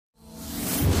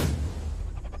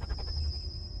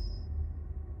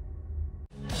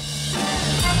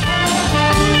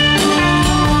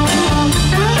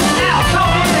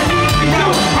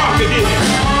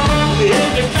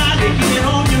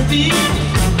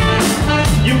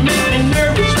You make me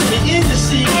nervous when you're in the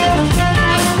seat.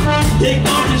 Take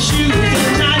off your shoes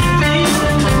and tie your feet.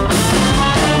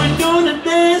 We're gonna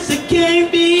dance, it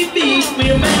can't be beat.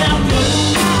 We're barefoot.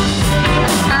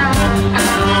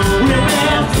 We're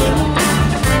barefoot.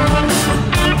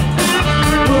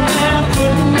 We're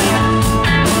barefoot.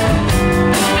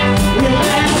 We're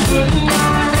barefoot.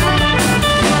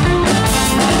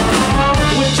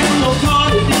 Went to a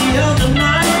party the other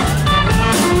night.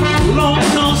 Long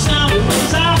tall sound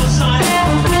was out of sight.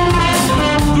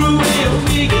 Threw away a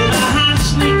wig and a hot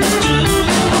sneakers too.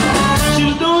 She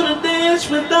was gonna dance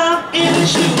without any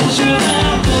shoes. She was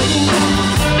barefoot.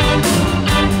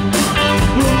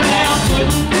 We're barefoot.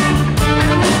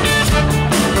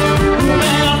 We're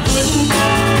barefoot.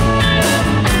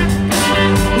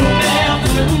 We're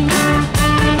barefoot.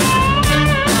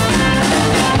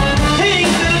 Hey,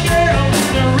 little girl with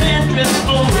the red dress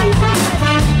on.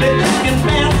 They're looking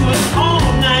barefoot all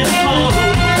night long.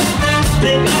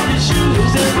 Take off your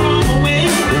shoes and throw them away.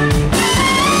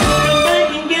 Come back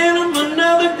and get them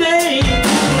another day.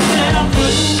 We're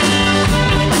barefoot.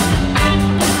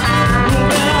 We're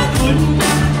barefoot.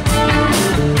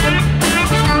 We're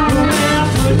barefoot. We're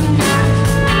barefoot.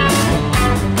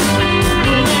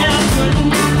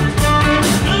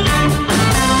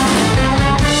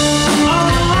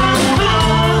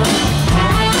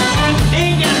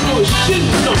 Ain't got no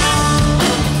shoes on.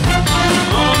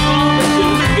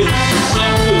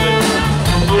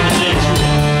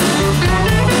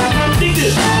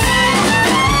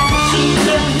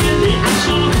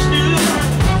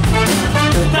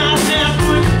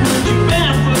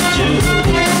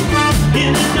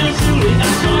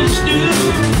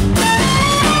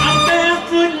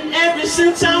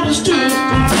 Since I was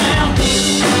 2.